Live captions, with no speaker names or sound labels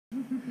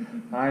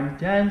I'm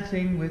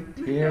dancing with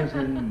tears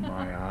in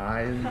my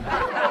eyes.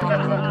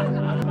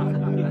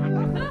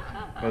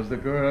 'Cause the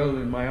girl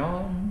in my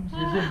arms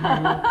isn't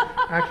you.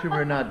 Actually,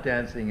 we're not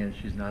dancing and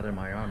she's not in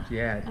my arms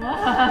yet.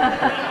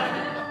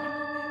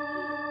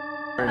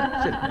 We're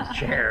sitting in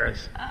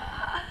chairs.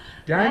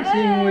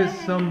 Dancing with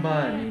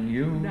somebody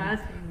new.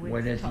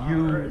 When it's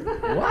you.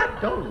 What?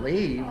 Don't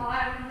leave. Oh,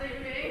 I'm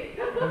leaving.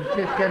 I was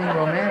just getting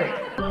romantic.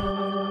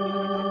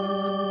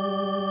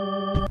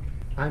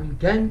 I'm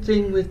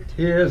dancing with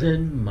tears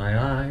in my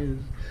eyes,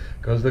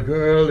 'cause the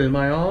girl in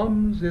my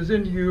arms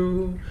isn't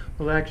you.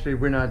 Well, actually,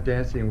 we're not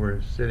dancing,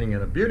 we're sitting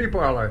in a beauty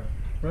parlor,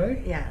 right?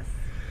 Yes.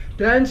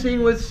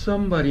 Dancing with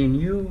somebody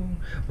new,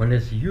 when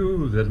it's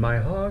you that my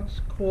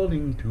heart's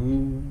calling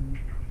to.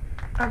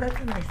 Oh, that's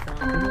a nice song.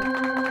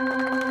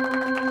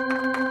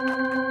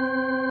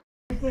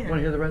 Want to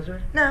hear the rest of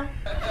it? No.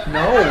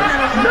 No.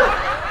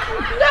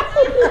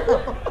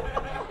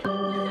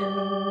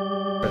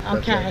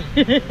 Okay.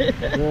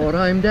 Lord,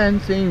 I'm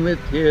dancing with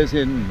tears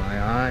in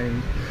my eyes,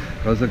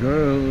 'cause the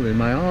girl in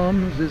my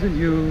arms isn't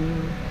you.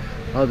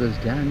 Others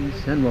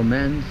dance and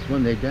romance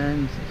when they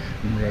dance,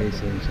 and they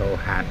seem so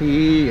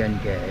happy and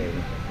gay.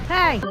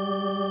 Hey!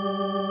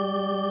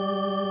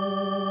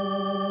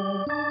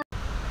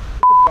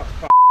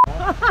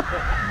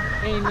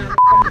 Ain't no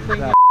fucking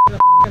thing you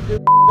can do.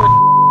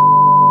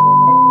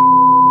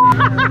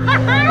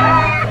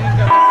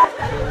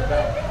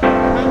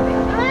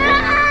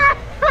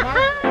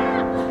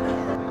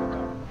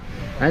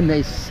 And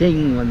they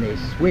sing when they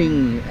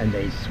swing and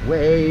they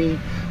sway.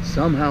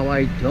 Somehow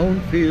I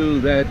don't feel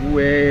that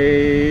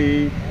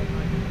way.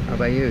 How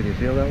about you? Do you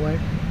feel that way?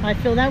 I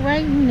feel that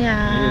way?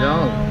 No. You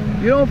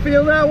don't? You don't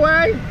feel that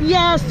way?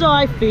 Yes,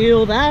 I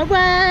feel that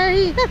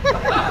way.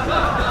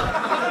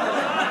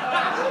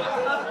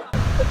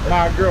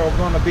 My girl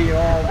gonna be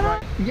all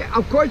right. Yeah,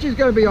 of course she's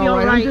gonna be all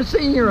right. I'm just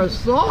singing her a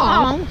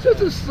song. Oh. It's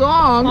just a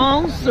song,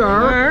 Oh,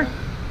 sir.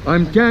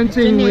 I'm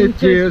dancing with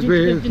tears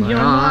with my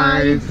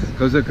eyes,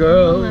 'cause the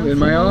girl in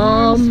my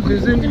arms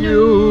isn't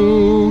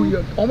you.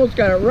 You almost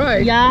got it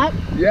right. Yep.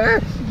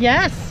 Yes.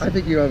 Yes. I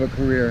think you have a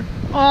career.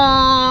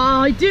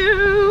 I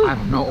do. I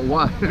don't know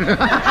what.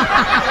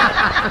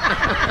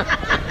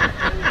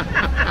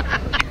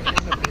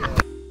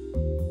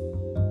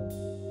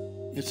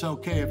 It's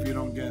okay if you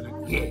don't get it.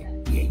 Yeah.